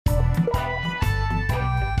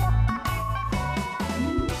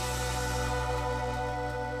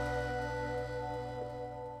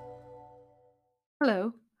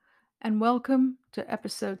Hello, and welcome to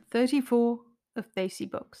episode 34 of Desi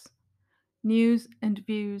Books, news and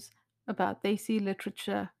views about Desi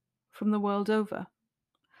literature from the world over.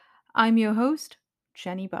 I'm your host,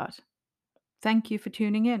 Jenny Butt. Thank you for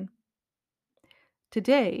tuning in.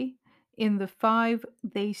 Today, in the 5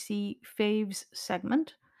 Desi Faves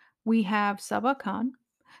segment, we have Sabah Khan,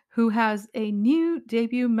 who has a new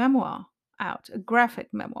debut memoir out, a graphic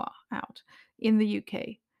memoir out in the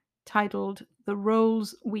UK, titled The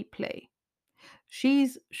Roles We Play.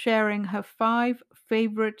 She's sharing her 5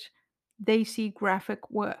 favorite Desi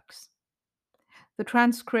graphic works. The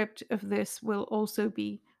transcript of this will also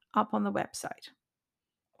be up on the website.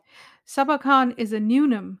 Sabah Khan is a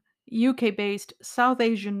Newnham, UK based South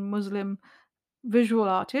Asian Muslim visual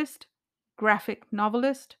artist, graphic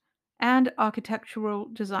novelist, and architectural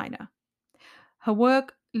designer. Her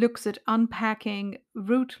work looks at unpacking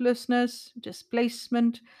rootlessness,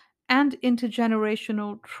 displacement, and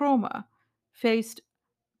intergenerational trauma faced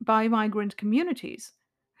by migrant communities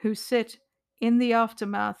who sit in the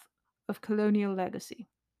aftermath of colonial legacy.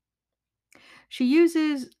 She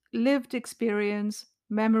uses lived experience,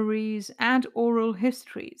 memories, and oral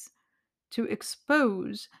histories to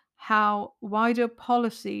expose how wider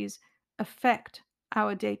policies affect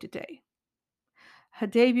our day to day. Her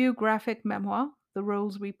debut graphic memoir, The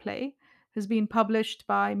Roles We Play, has been published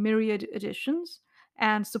by Myriad Editions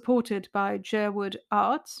and supported by Jerwood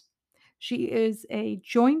Arts. She is a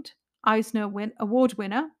joint Eisner Award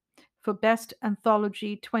winner for Best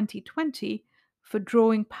Anthology 2020 for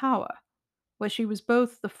Drawing Power, where she was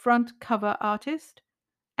both the front cover artist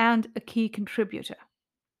and a key contributor.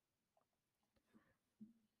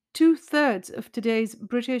 Two-thirds of today's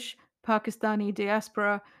British Pakistani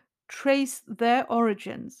diaspora trace their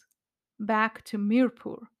origins back to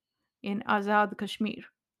Mirpur in Azad Kashmir,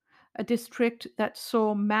 a district that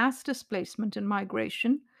saw mass displacement and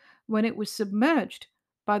migration when it was submerged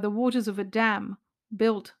by the waters of a dam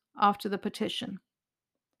built after the partition.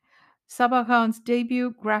 Sabah Khan's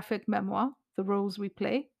debut graphic memoir, The Roles We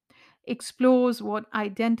Play, explores what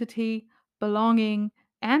identity, belonging,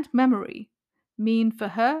 and memory mean for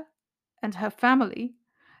her and her family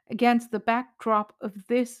against the backdrop of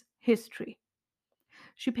this history.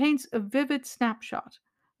 She paints a vivid snapshot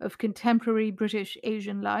of contemporary British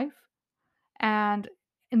Asian life and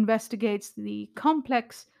investigates the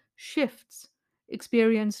complex shifts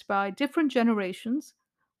experienced by different generations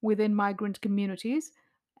within migrant communities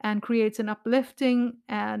and creates an uplifting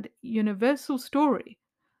and universal story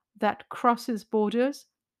that crosses borders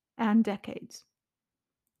and decades.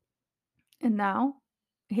 And now,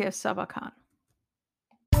 here's Sabah Khan.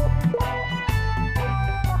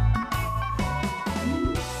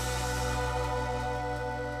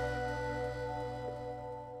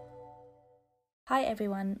 Hi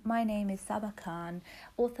everyone, my name is Sabah Khan,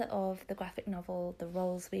 author of the graphic novel The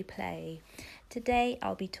Roles We Play. Today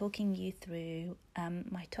I'll be talking you through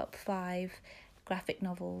my top 5 graphic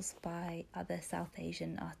novels by other South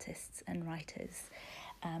Asian artists and writers.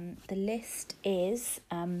 The list is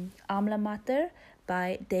Amla Matar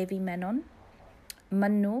by Devi Menon,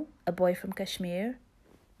 Mannu, A Boy from Kashmir,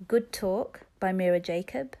 Good Talk by Mira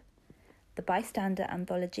Jacob, The Bystander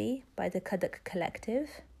Anthology by the Kadak Collective,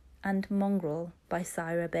 and Mongrel by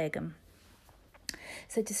Saira Begum.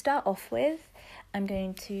 So to start off with, I'm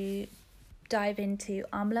going to dive into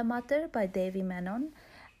Amla Matar by Devi Menon.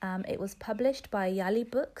 It was published by Yali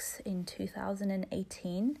Books in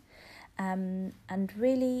 2018, and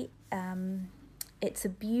really it's a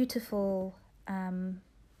beautiful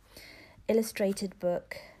illustrated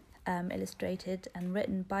book, illustrated and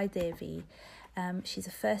written by Devi. She's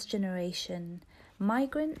a first generation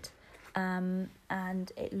migrant,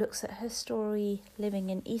 and it looks at her story living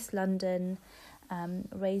in East London,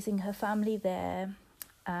 raising her family there,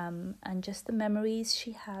 and just the memories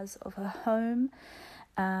she has of her home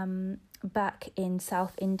back in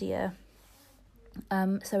South India.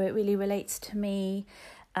 So it really relates to me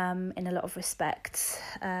in a lot of respects.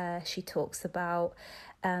 She talks about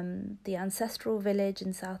the ancestral village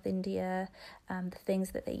in South India, the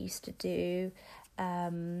things that they used to do.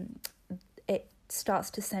 It starts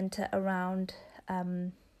to centre around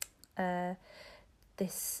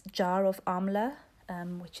this jar of amla,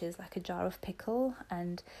 which is like a jar of pickle,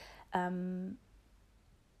 and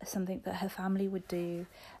something that her family would do.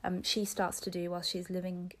 She starts to do while she's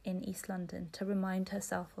living in East London to remind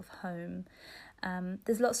herself of home.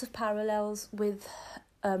 There's lots of parallels with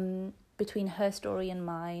between her story and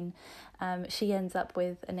mine. She ends up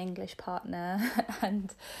with an English partner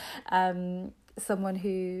and someone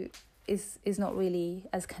who is not really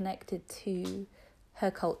as connected to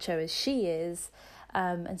her culture as she is,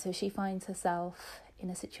 And so she finds herself in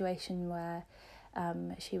a situation where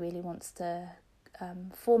she really wants to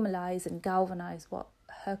formalize and galvanize what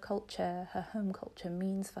her culture, her home culture,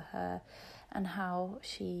 means for her, and how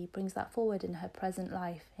she brings that forward in her present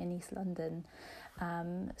life in East London.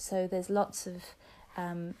 So there's lots of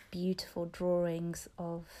beautiful drawings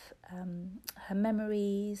of her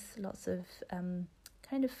memories, lots of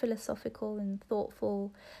kind of philosophical and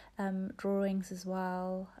thoughtful drawings as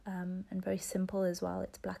well, and very simple as well.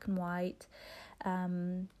 It's black and white,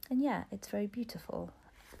 and yeah, it's very beautiful.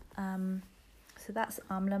 So that's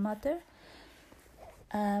Amla Mother.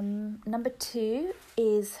 Number 2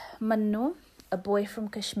 is Mannu, A Boy from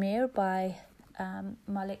Kashmir by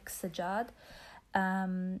Malik Sajjad,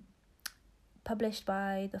 published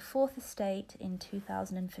by the Fourth Estate in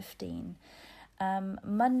 2015.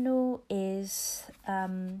 Mannu is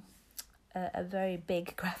a very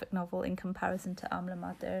big graphic novel in comparison to Amla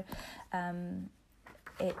Mother.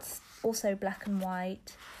 It's also black and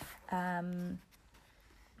white, and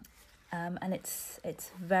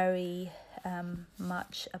it's very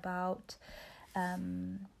much about a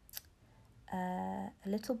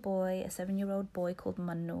little boy, a 7-year-old boy called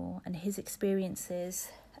Mannu, and his experiences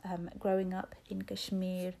growing up in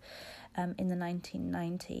Kashmir in the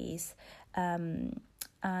 1990s.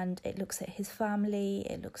 And it looks at his family,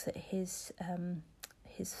 it looks at his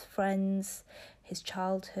friends, his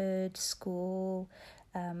childhood, school,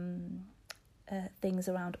 things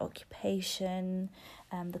around occupation,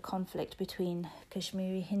 the conflict between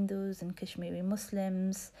Kashmiri Hindus and Kashmiri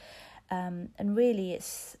Muslims, and really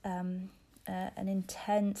it's an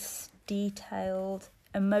intense, detailed,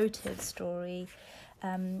 emotive story.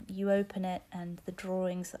 You open it and the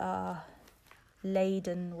drawings are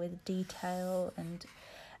laden with detail and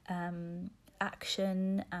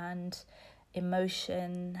action and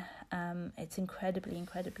emotion. It's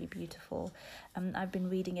incredibly beautiful. I've been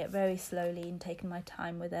reading it very slowly and taking my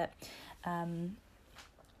time with it.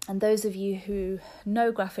 And those of you who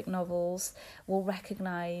know graphic novels will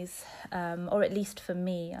recognise, or at least for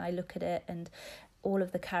me, I look at it and all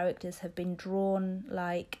of the characters have been drawn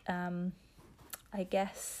like I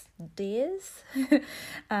guess deers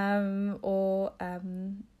or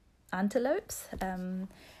antelopes,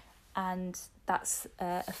 and that's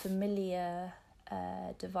a familiar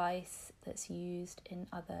device that's used in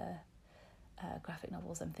other graphic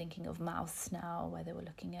novels. I'm thinking of Mouse now, where they were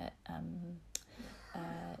looking at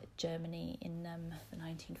Germany in the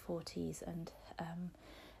 1940s, and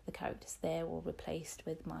the characters there were replaced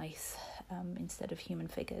with mice instead of human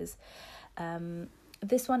figures.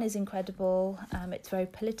 This one is incredible. It's very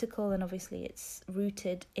political, and obviously it's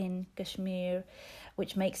rooted in Kashmir,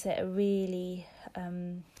 which makes it a really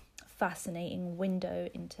fascinating window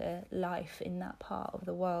into life in that part of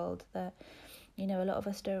the world that, you know, a lot of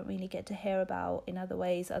us don't really get to hear about in other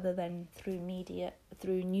ways other than through media,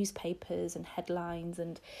 through newspapers and headlines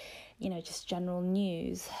and, you know, just general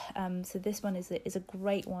news. So this one is a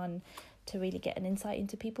great one to really get an insight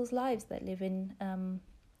into people's lives that live in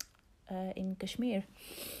Kashmir.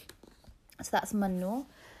 So that's Mannu.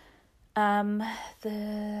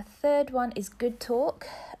 The third one is Good Talk,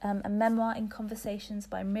 a memoir in conversations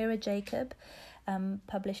by Mira Jacob,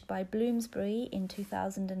 published by Bloomsbury in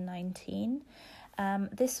 2019.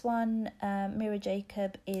 This one, Mira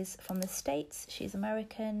Jacob is from the States. She's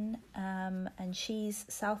American, and she's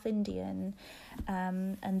South Indian.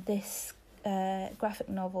 And this graphic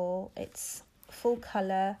novel, it's full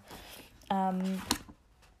colour.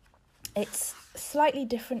 It's slightly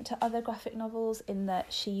different to other graphic novels in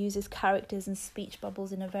that she uses characters and speech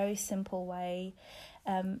bubbles in a very simple way.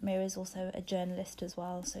 Mira is also a journalist as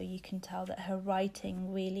well, so you can tell that her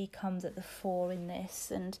writing really comes at the fore in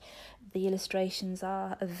this, and the illustrations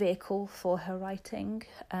are a vehicle for her writing,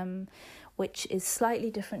 which is slightly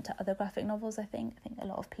different to other graphic novels, I think. I think a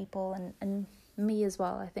lot of people, and me as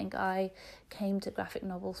well, I think I came to graphic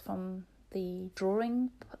novels from the drawing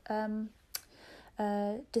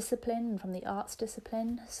discipline and from the arts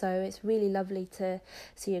discipline, so it's really lovely to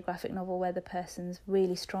see a graphic novel where the person's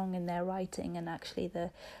really strong in their writing and actually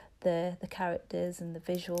the characters and the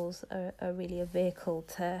visuals are really a vehicle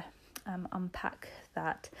to unpack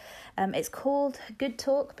that. It's called Good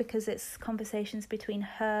Talk because it's conversations between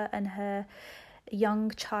her and her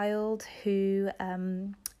young child who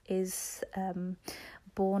is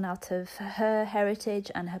born out of her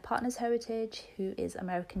heritage and her partner's heritage, who is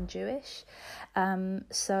American Jewish.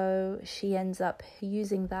 So she ends up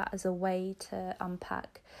using that as a way to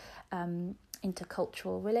unpack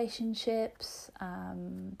intercultural relationships,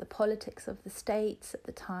 the politics of the states at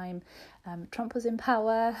the time Trump was in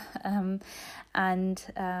power, and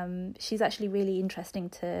she's actually really interesting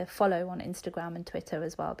to follow on Instagram and Twitter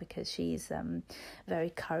as well, because she's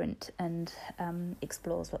very current and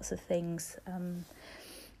explores lots of things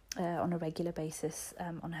on a regular basis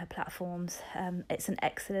on her platforms. It's an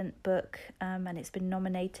excellent book, and it's been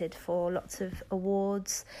nominated for lots of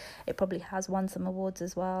awards. It probably has won some awards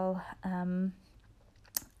as well,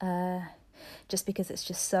 just because it's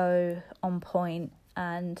just so on point,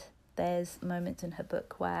 and there's moments in her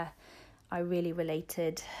book where I really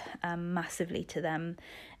related massively to them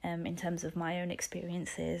in terms of my own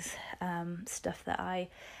experiences, stuff that I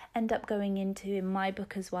end up going into in my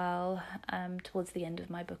book as well. Towards the end of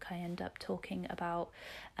my book, I end up talking about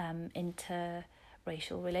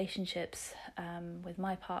interracial relationships with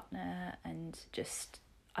my partner, and just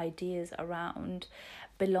ideas around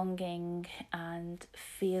belonging and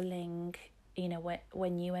feeling,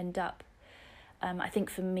 when you end up, I think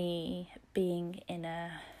for me, being in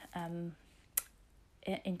a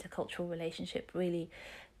intercultural relationship really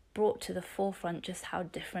brought to the forefront just how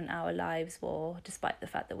different our lives were, despite the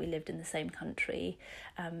fact that we lived in the same country.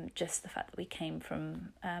 Just the fact that we came from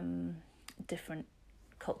different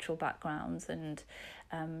cultural backgrounds and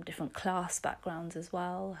different class backgrounds as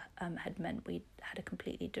well, had meant we had a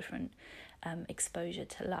completely different exposure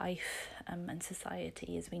to life and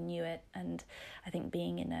society as we knew it. And I think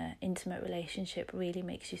being in an intimate relationship really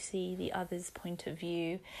makes you see the other's point of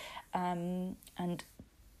view, and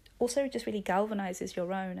also just really galvanizes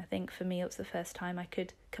your own. I think for me, it was the first time I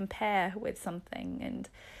could compare with something, and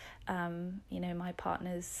my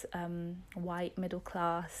partner's white, middle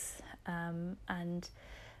class, and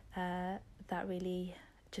that really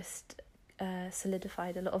just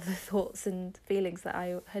solidified a lot of the thoughts and feelings that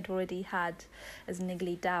I had already had as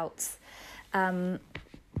niggly doubts. So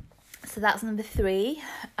that's number 3,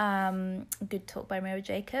 Good Talk by Mira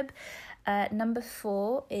Jacob. Number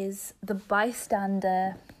 4 is The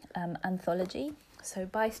Bystander anthology. So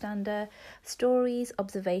Bystander: Stories,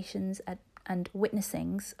 Observations and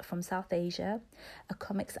Witnessings from South Asia, a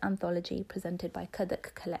comics anthology presented by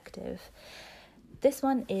Kadak Collective. This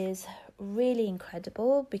one is really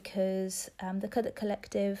incredible because the Kadak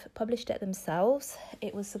Collective published it themselves.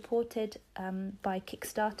 It was supported by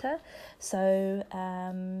Kickstarter, so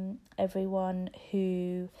everyone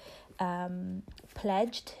who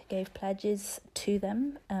gave pledges to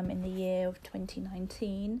them in the year of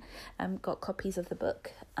 2019 got copies of the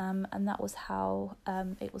book, and that was how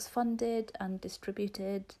it was funded and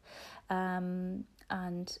distributed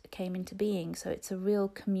and came into being. So it's a real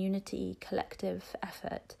community collective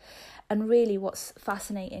effort. And really what's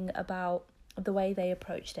fascinating about the way they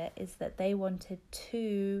approached it is that they wanted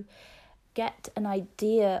to get an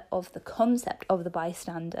idea of the concept of the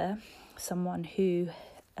bystander, someone who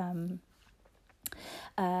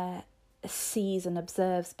sees and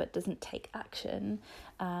observes but doesn't take action,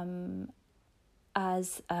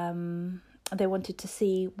 as they wanted to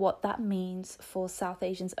see what that means for South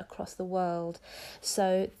Asians across the world.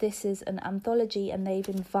 So this is an anthology, and they've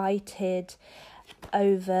invited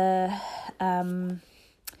over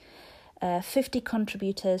 50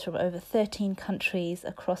 contributors from over 13 countries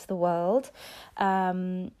across the world,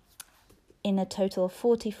 in a total of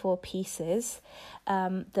 44 pieces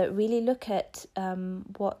that really look at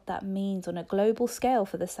what that means on a global scale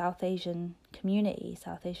for the South Asian community,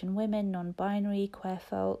 South Asian women, non-binary, queer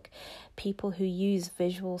folk, people who use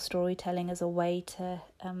visual storytelling as a way to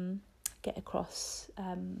get across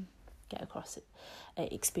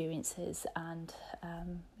experiences and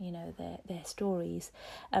their stories.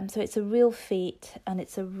 So it's a real feat, and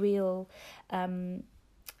it's a real kind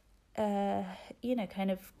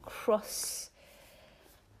of cross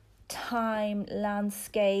time,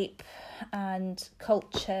 landscape and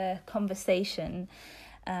culture conversation,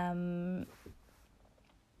 and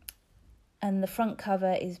the front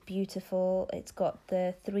cover is beautiful. It's got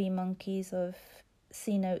the 3 monkeys of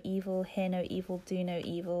see no evil, hear no evil, do no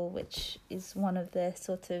evil, which is one of the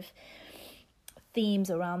sort of themes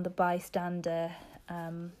around the bystander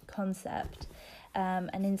concept.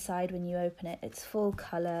 And inside, when you open it, it's full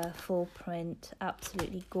colour, full print,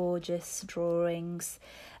 absolutely gorgeous drawings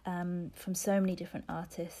from so many different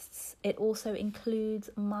artists. It also includes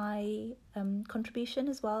my contribution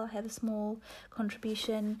as well. I have a small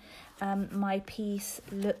contribution. My piece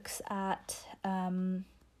looks at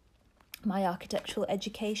my architectural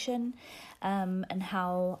education and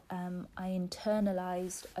how I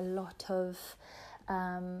internalized a lot of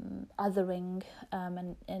othering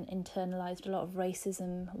and internalized a lot of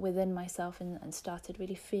racism within myself, and started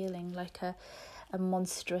really feeling like a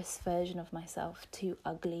monstrous version of myself, too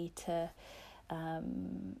ugly to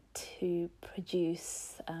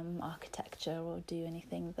produce architecture or do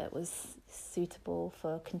anything that was suitable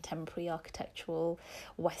for contemporary architectural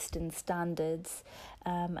Western standards,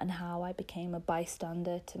 and how I became a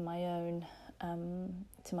bystander to my own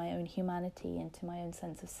humanity and to my own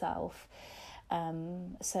sense of self.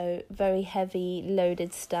 So very heavy,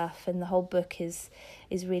 loaded stuff, and the whole book is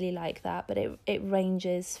really like that. But it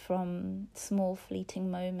ranges from small, fleeting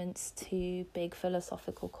moments to big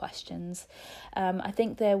philosophical questions. I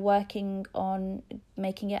think they're working on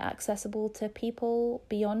making it accessible to people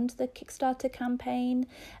beyond the Kickstarter campaign.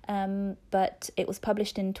 But it was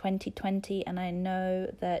published in 2020, and I know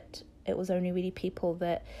that it was only really people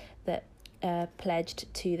that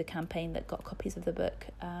pledged to the campaign that got copies of the book,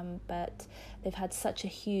 but they've had such a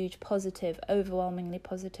huge overwhelmingly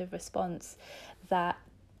positive response that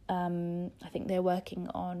I think they're working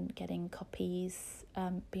on getting copies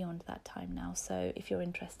beyond that time now. So if you're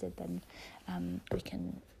interested, then we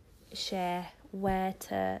can share where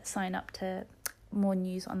to sign up to more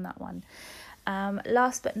news on that one.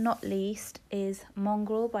 Last but not least is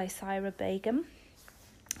Mongrel by Saira Begum.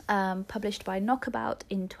 Published by Knockabout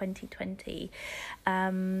in 2020.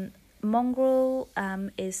 Mongrel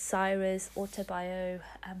is Saira's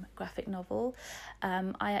autobiographic novel.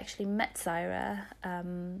 I actually met Saira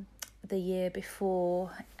the year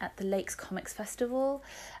before at the Lakes Comics Festival.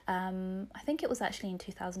 I think it was actually in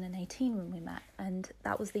 2018 when we met, and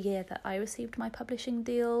that was the year that I received my publishing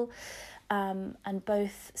deal. And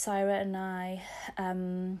both Saira and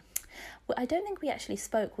I don't think we actually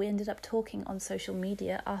spoke. We ended up talking on social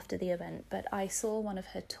media after the event, but I saw one of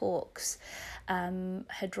her talks.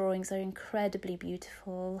 Her drawings are incredibly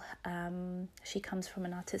beautiful. She comes from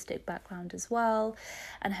an artistic background as well,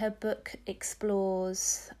 and her book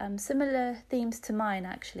explores similar themes to mine,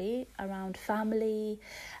 actually, around family,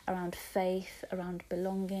 around faith, around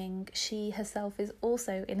belonging. She herself is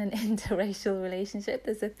also in an interracial relationship.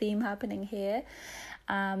 There's a theme happening here.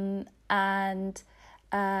 And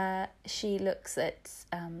she looks at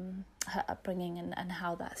her upbringing and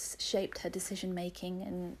how that's shaped her decision making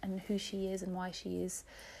and who she is and why she is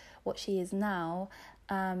what she is now.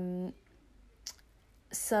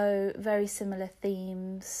 So very similar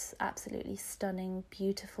themes, absolutely stunning,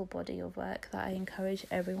 beautiful body of work that I encourage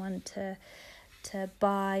everyone to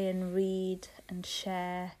buy and read and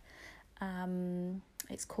share.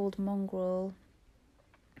 It's called Mongrel,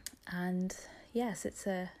 and yes, it's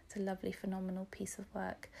a lovely, phenomenal piece of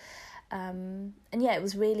work. And yeah, it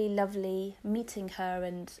was really lovely meeting her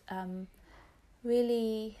and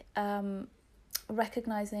really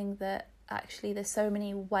recognizing that actually there's so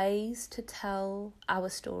many ways to tell our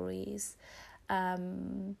stories,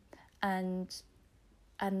 and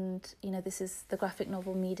you know, this is the graphic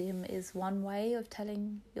novel medium is one way of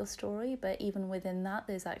telling your story, but even within that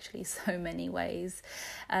there's actually so many ways,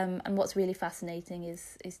 and what's really fascinating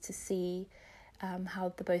is to see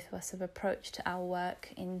how the both of us have approached our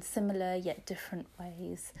work in similar yet different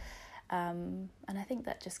ways, and I think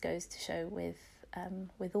that just goes to show with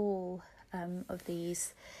all of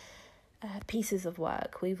these pieces of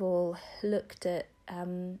work, we've all looked at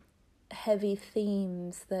heavy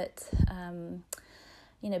themes that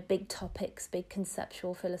you know, big topics, big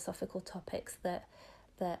conceptual philosophical topics that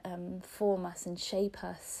form us and shape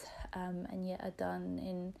us, and yet are done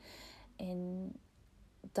in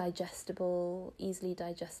easily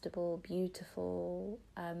digestible, beautiful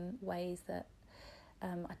ways that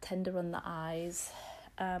are tender on the eyes.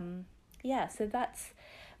 So that's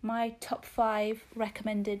my top 5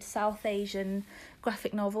 recommended South Asian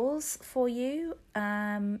graphic novels for you.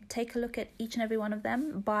 Take a look at each and every one of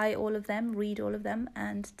them, buy all of them, read all of them,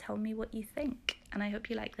 and tell me what you think. And I hope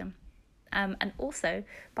you like them. And also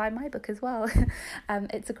buy my book as well.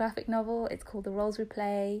 It's a graphic novel. It's called The Roles We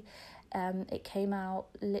Play. It came out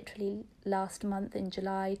literally last month in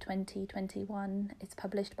July 2021. It's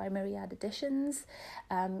published by Myriad Editions.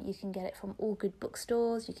 You can get it from all good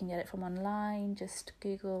bookstores. You can get it from online. Just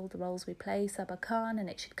Google The Roles We Play, Sabaa Khan, and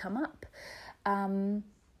it should come up.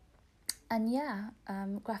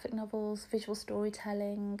 Graphic novels, visual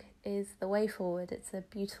storytelling is the way forward. It's a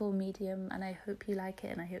beautiful medium, and I hope you like it,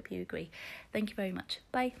 and I hope you agree. Thank you very much.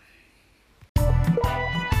 Bye.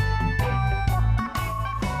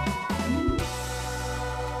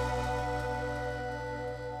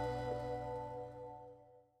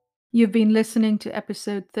 You've been listening to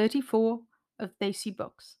episode 34 of Desi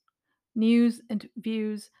Books, news and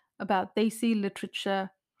views about Desi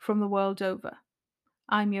literature from the world over.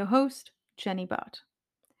 I'm your host, Jenny Bart.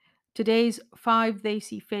 Today's 5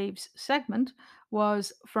 Desi Faves segment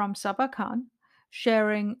was from Sabaa Khan,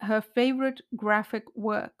 sharing her favorite graphic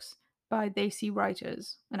works by Desi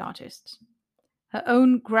writers and artists. Her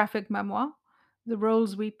own graphic memoir, The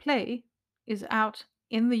Roles We Play, is out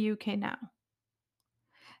in the UK now.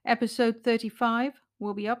 Episode 35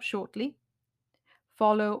 will be up shortly.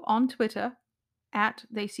 Follow on Twitter at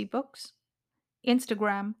DesiBooks,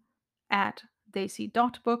 Instagram at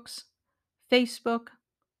Desi.books, Facebook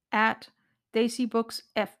at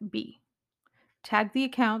DesiBooksFB. Tag the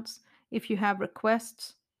accounts if you have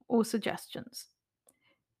requests or suggestions.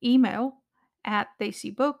 Email at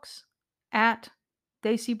DesiBooks at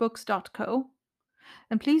desibooks.co.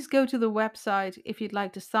 And please go to the website if you'd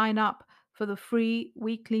like to sign up for the free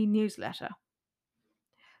weekly newsletter.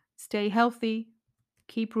 Stay healthy,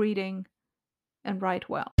 keep reading, and write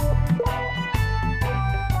well.